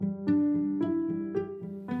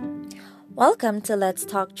Welcome to Let's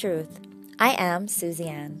Talk Truth. I am Susie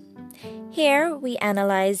Ann. Here we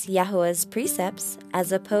analyze Yahuwah's precepts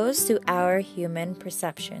as opposed to our human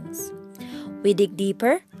perceptions. We dig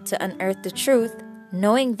deeper to unearth the truth,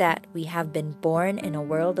 knowing that we have been born in a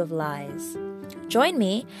world of lies. Join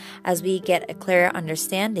me as we get a clearer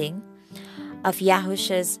understanding of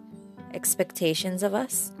Yahushua's expectations of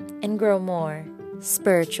us and grow more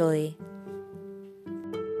spiritually